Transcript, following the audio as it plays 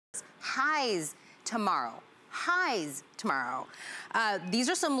highs tomorrow. Highs tomorrow. These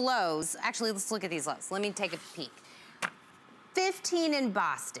are some lows. Actually, let's look at these lows. Let me take a peek. 15 in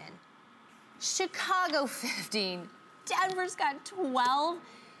Boston. Chicago 15. Denver's got 12.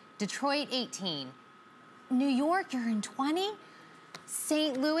 Detroit 18. New York, you're in 20.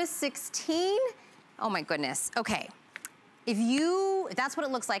 St. Louis 16. Oh my goodness. Okay. If that's what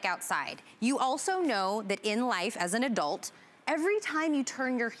it looks like outside. You also know that in life as an adult, every time you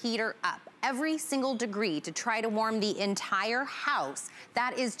turn your heater up, every single degree to try to warm the entire house,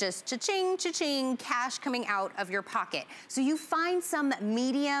 that is just cha-ching, cha-ching, cash coming out of your pocket. So you find some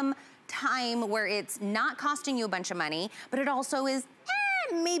medium time where it's not costing you a bunch of money, but it also is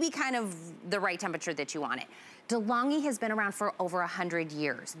maybe kind of the right temperature that you want it. DeLonghi has been around for over 100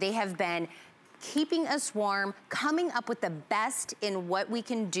 years. They have been keeping us warm, coming up with the best in what we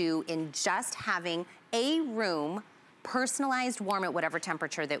can do in just having a room personalized warm at whatever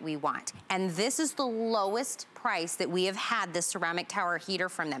temperature that we want. And this is the lowest price that we have had this ceramic tower heater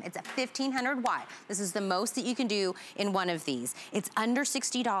from them. It's a 1500 watt. This is the most that you can do in one of these. It's under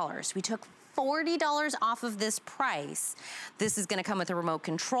 $60. We took $40 off of this price. This is gonna come with a remote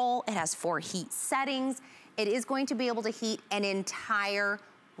control. It has 4 heat settings. It is going to be able to heat an entire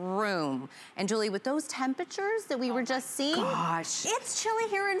room. And Julie, with those temperatures that we were just seeing, gosh, it's chilly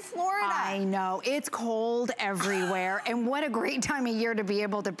here in Florida. I know, it's cold everywhere. And what a great time of year to be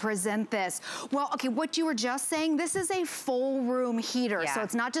able to present this. Well, okay, what you were just saying, this is a full room heater. Yeah. So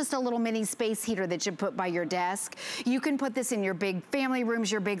it's not just a little mini space heater that you put by your desk. You can put this in your big family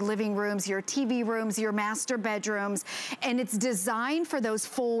rooms, your big living rooms, your TV rooms, your master bedrooms. And it's designed for those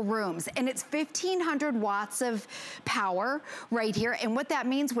full rooms. And it's 1500 watts of power right here. And what that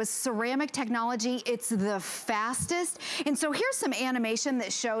means with ceramic technology, it's the fastest. And so here's some animation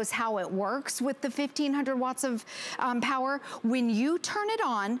that shows how it works with the 1500 watts of power. When you turn it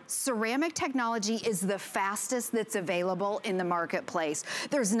on, ceramic technology is the fastest that's available in the marketplace.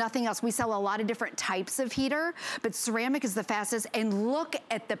 There's nothing else. We sell a lot of different types of heater, but ceramic is the fastest. And look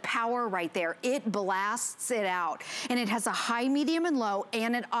at the power right there. It blasts it out. And it has a high, medium, and low,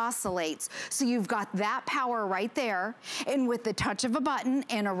 and it oscillates. So you've got that power right there. And with the touch of a button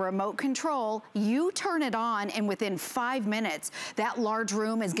and a remote control, you turn it on, and within 5 minutes, that large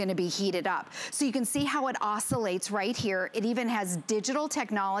room is gonna be heated up. So you can see how it oscillates right here. It even has digital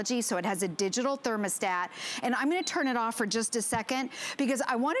technology, so it has a digital thermostat. And I'm gonna turn it off for just a second because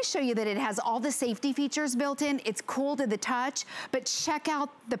I wanna show you that it has all the safety features built in. It's cool to the touch, but check out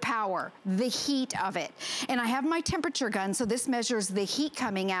the power, the heat of it. And I have my temperature gun, so this measures the heat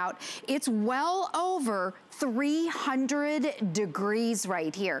coming out. It's well over 300 degrees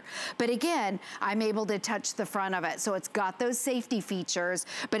right here. But again, I'm able to touch the front of it. So it's got those safety features,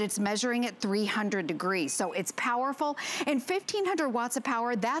 but it's measuring at 300 degrees. So it's powerful. And 1500 watts of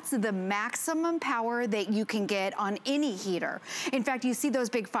power, that's the maximum power that you can get on any heater. In fact, you see those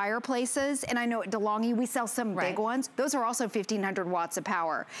big fireplaces, and I know at DeLonghi we sell some big ones. Those are also 1500 watts of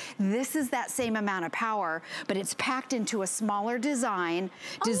power. This is that same amount of power, but it's packed into a smaller design,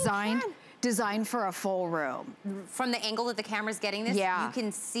 designed for a full room. From the angle that the camera's getting this, you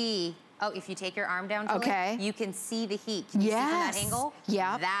can see, if you take your arm down, Julie, you can see the heat. Can you see from that angle?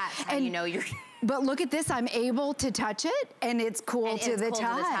 Yeah. That's how you know you're... But look at this, I'm able to touch it, and it's cool to the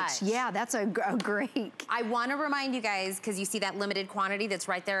touch. Yeah, that's a great. I wanna remind you guys, because you see that limited quantity that's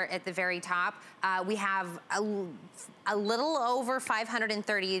right there at the very top, we have a little over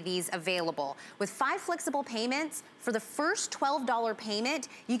 530 of these available. With 5 flexible payments, for the first $12 payment,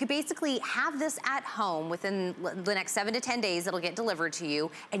 you could basically have this at home within the next 7 to 10 days. It'll get delivered to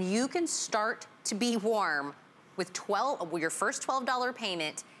you, and you can start to be warm with your first $12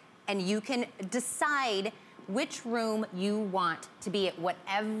 payment, and you can decide which room you want to be at,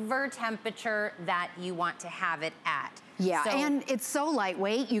 whatever temperature that you want to have it at. Yeah, and it's so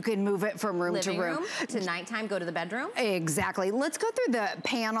lightweight, you can move it from room to room. To nighttime, go to the bedroom. Exactly. Let's go through the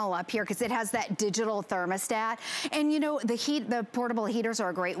panel up here because it has that digital thermostat. And you know, the portable heaters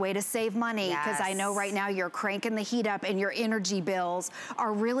are a great way to save money because I know right now you're cranking the heat up and your energy bills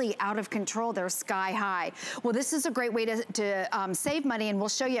are really out of control. They're sky high. Well, this is a great way to save money, and we'll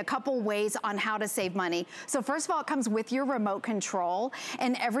show you a couple ways on how to save money. So first of all, it comes with your remote control,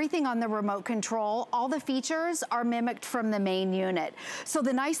 and everything on the remote control, all the features are mimicked from the main unit. So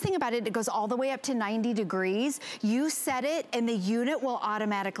the nice thing about it, it goes all the way up to 90 degrees. You set it and the unit will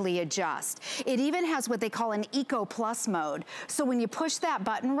automatically adjust. It even has what they call an Eco Plus mode. So when you push that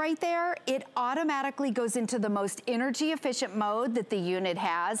button right there, it automatically goes into the most energy efficient mode that the unit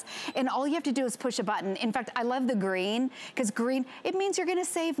has. And all you have to do is push a button. In fact, I love the green, because green, it means you're gonna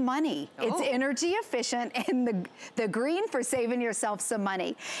save money. Oh. It's energy efficient, and the green for saving yourself some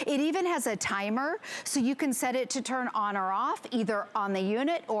money. It even has a timer, so you can set it to turn on or off, either on the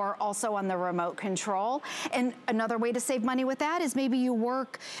unit or also on the remote control. And another way to save money with that is maybe you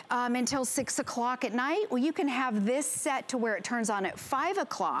work until 6 o'clock at night. Well, you can have this set to where it turns on at 5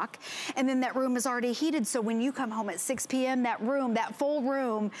 o'clock, and then that room is already heated, so when you come home at 6 p.m., that room, that full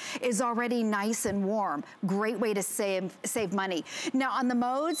room is already nice and warm. Great way to save money. Now on the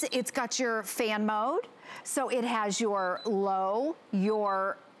modes, it's got your fan mode, so it has your low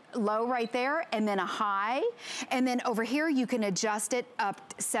right there, and then a high. And then over here, you can adjust it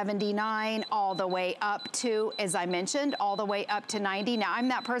up to 79, all the way up to, as I mentioned, all the way up to 90. Now, I'm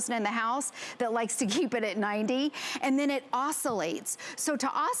that person in the house that likes to keep it at 90, and then it oscillates. So to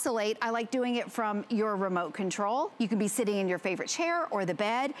oscillate, I like doing it from your remote control. You can be sitting in your favorite chair or the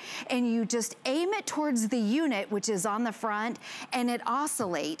bed, and you just aim it towards the unit, which is on the front, and it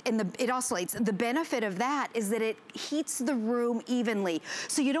oscillates. The benefit of that is that it heats the room evenly.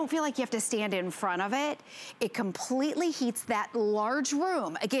 So you don't feel like you have to stand in front of it. It completely heats that large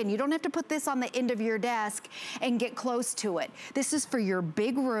room. Again, you don't have to put this on the end of your desk and get close to it. This is for your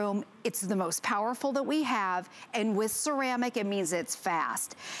big room. It's the most powerful that we have, and with ceramic, it means it's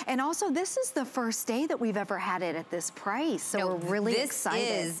fast. And also, this is the first day that we've ever had it at this price, so we're really excited.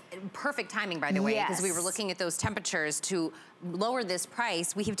 This is perfect timing, by the way, because we were looking at those temperatures to lower this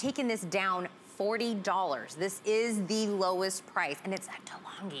price. We have taken this down $40. This is the lowest price, and it's at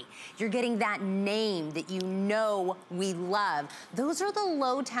DeLonghi. You're getting that name that you know we love. Those are the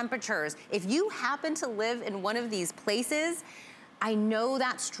low temperatures. If you happen to live in one of these places, I know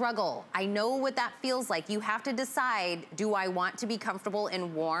that struggle. I know what that feels like. You have to decide, do I want to be comfortable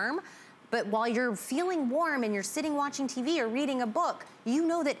and warm? But while you're feeling warm and you're sitting watching TV or reading a book, you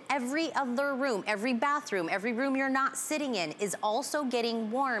know that every other room, every bathroom, every room you're not sitting in is also getting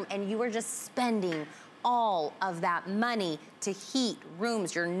warm, and you are just spending all of that money to heat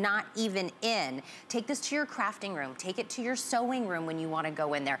rooms you're not even in. Take this to your crafting room. Take it to your sewing room when you want to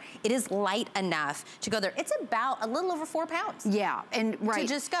go in there. It is light enough to go there. It's about a little over 4 pounds. Yeah, and right. To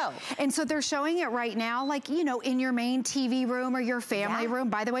just go. And so they're showing it right now, like, you know, in your main TV room or your family room.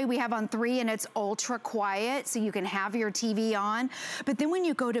 By the way, we have on 3 and it's ultra quiet, so you can have your TV on. But then when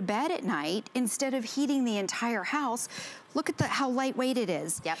you go to bed at night, instead of heating the entire house, look at how lightweight it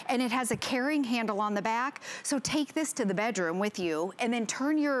is. Yep. And it has a carrying handle on the back. So take this to the bedroom with you and then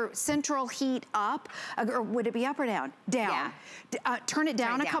turn your central heat up, or would it be up or down? Down. Yeah. Turn it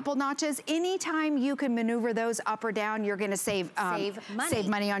down a couple notches. Anytime you can maneuver those up or down, you're gonna save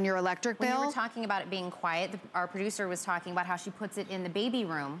money on your electric bill. When you were talking about it being quiet, our producer was talking about how she puts it in the baby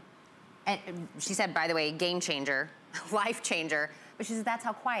room. And she said, by the way, game changer, life changer, but she said that's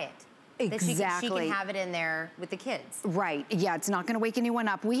how quiet. Exactly. She can have it in there with the kids. Right, yeah, it's not gonna wake anyone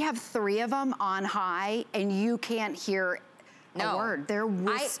up. We have 3 of them on high, and you can't hear a word. They're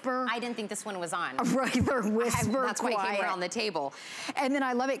whisper. I didn't think this one was on. Right, they're whisper That's why it came around the table. And then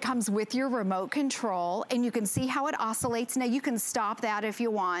I love it comes with your remote control, and you can see how it oscillates. Now you can stop that if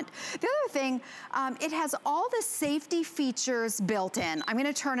you want. The other thing, it has all the safety features built in. I'm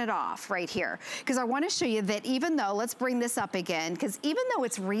gonna turn it off right here, because I wanna show you that even though, let's bring this up again, because even though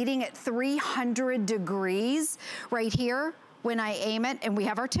it's reading at 300 degrees right here, when I aim it, and we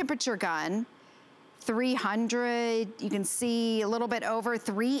have our temperature gun, 300, you can see a little bit over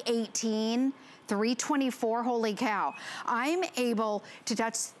 318, 324, holy cow. I'm able to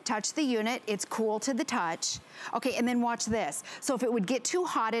touch the unit, it's cool to the touch. Okay, and then watch this. So if it would get too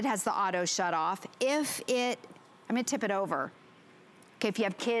hot, it has the auto shut off. I'm gonna tip it over. Okay, if you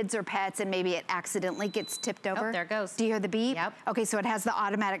have kids or pets and maybe it accidentally gets tipped over. Oh, there it goes. Do you hear the beep? Yep. Okay, so it has the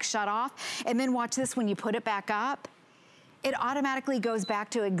automatic shut off. And then watch this, when you put it back up, it automatically goes back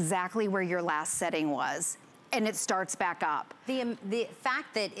to exactly where your last setting was, and it starts back up. The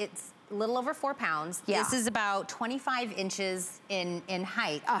fact that it's a little over 4 pounds, this is about 25 inches in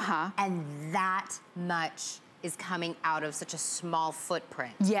height, and that much is coming out of such a small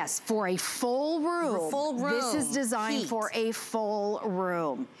footprint. Yes, for a full room. Full room. This is designed for a full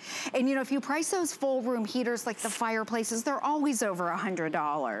room. And you know, if you price those full room heaters like the fireplaces, they're always over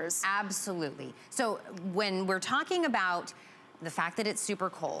 $100. Absolutely. So when we're talking about the fact that it's super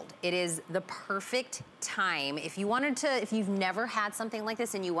cold, it is the perfect time. If you've never had something like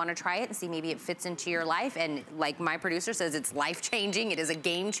this and you want to try it and see maybe it fits into your life, and like my producer says, it's life-changing, it is a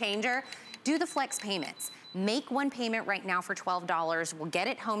game changer, do the flex payments. Make one payment right now for $12. We'll get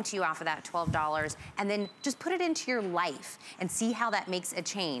it home to you off of that $12, and then just put it into your life and see how that makes a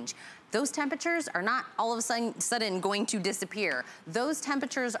change. Those temperatures are not all of a sudden going to disappear. Those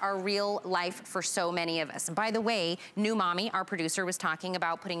temperatures are real life for so many of us. By the way, New Mommy, our producer, was talking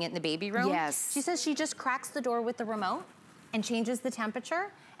about putting it in the baby room. Yes. She says she just cracks the door with the remote and changes the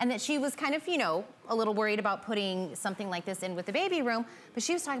temperature, and that she was kind of, you know, a little worried about putting something like this in with the baby room, but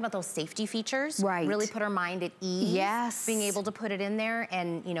she was talking about those safety features. Right. Really put her mind at ease. Yes. Being able to put it in there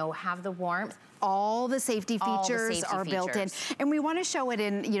and, you know, have the warmth. All the safety features are built in. And we want to show it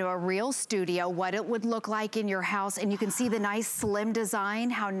in, you know, a real studio, what it would look like in your house. And you can see the nice slim design,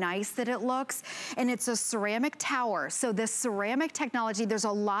 how nice that it looks. And it's a ceramic tower. So this ceramic technology, there's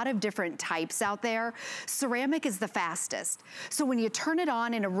a lot of different types out there. Ceramic is the fastest. So when you turn it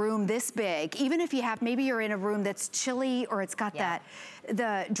on in a room this big, even if you have, maybe you're in a room that's chilly or it's got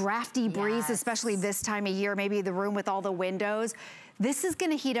the drafty breeze, especially this time of year, maybe the room with all the windows, this is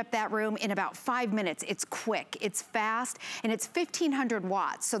gonna heat up that room in about 5 minutes. It's quick, it's fast, and it's 1,500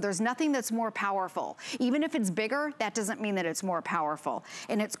 watts, so there's nothing that's more powerful. Even if it's bigger, that doesn't mean that it's more powerful.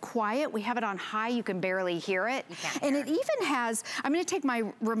 And it's quiet, we have it on high, you can barely hear it. And it even has, I'm gonna take my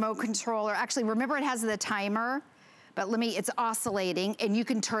remote controller, actually remember it has the timer, but it's oscillating, and you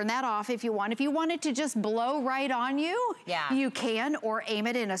can turn that off if you want. If you want it to just blow right on you, you can, or aim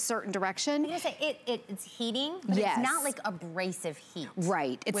it in a certain direction. I was gonna say, it's heating, but it's not like abrasive heat.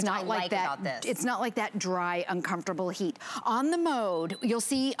 Right, it's not like that. It's not like that dry, uncomfortable heat. On the mode, you'll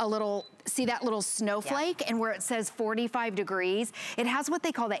see that little snowflake, and where it says 45 degrees, it has what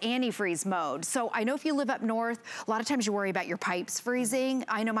they call the antifreeze mode. So I know if you live up north, a lot of times you worry about your pipes freezing.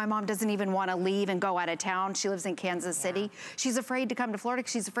 I know my mom doesn't even want to leave and go out of town. She lives in Kansas City. She's afraid to come to Florida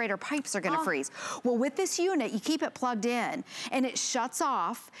because she's afraid her pipes are gonna freeze. Well, with this unit, you keep it plugged in, and it shuts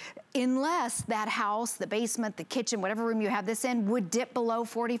off unless that house, the basement, the kitchen, whatever room you have this in, would dip below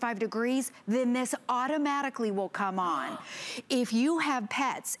 45 degrees, then this automatically will come on. If you have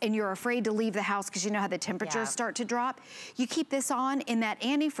pets and you're afraid to leave the house because you know how the temperatures start to drop, you keep this on in that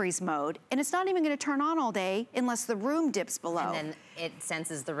antifreeze mode, and it's not even gonna turn on all day unless the room dips below. And then it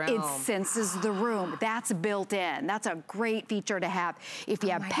senses the room. It senses the room. That's built in. That's a great feature to have if you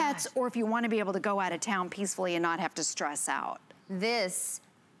have pets or if you want to be able to go out of town peacefully and not have to stress out.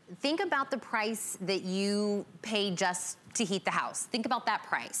 Think about the price that you pay just to heat the house. Think about that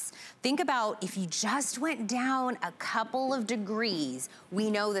price. Think about if you just went down a couple of degrees,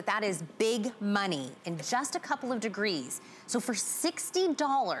 we know that that is big money in just a couple of degrees. So for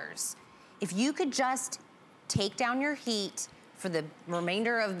 $60, if you could just take down your heat for the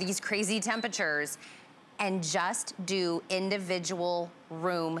remainder of these crazy temperatures and just do individual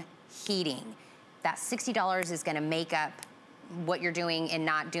room heating, that $60 is gonna make up what you're doing and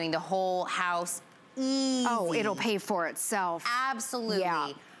not doing the whole house easy. Oh, it'll pay for itself. Absolutely.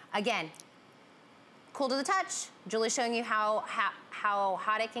 Yeah. Again, cool to the touch. Julie's showing you how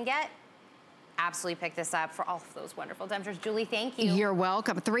hot it can get. Absolutely pick this up for all of those wonderful temperatures. Julie, thank you. You're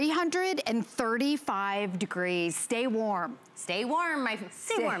welcome. 335 degrees. Stay warm. Stay warm, my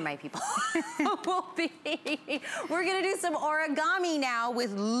people. We're gonna do some origami now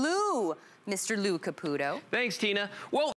with Lou, Mr. Lou Caputo. Thanks, Tina. Well,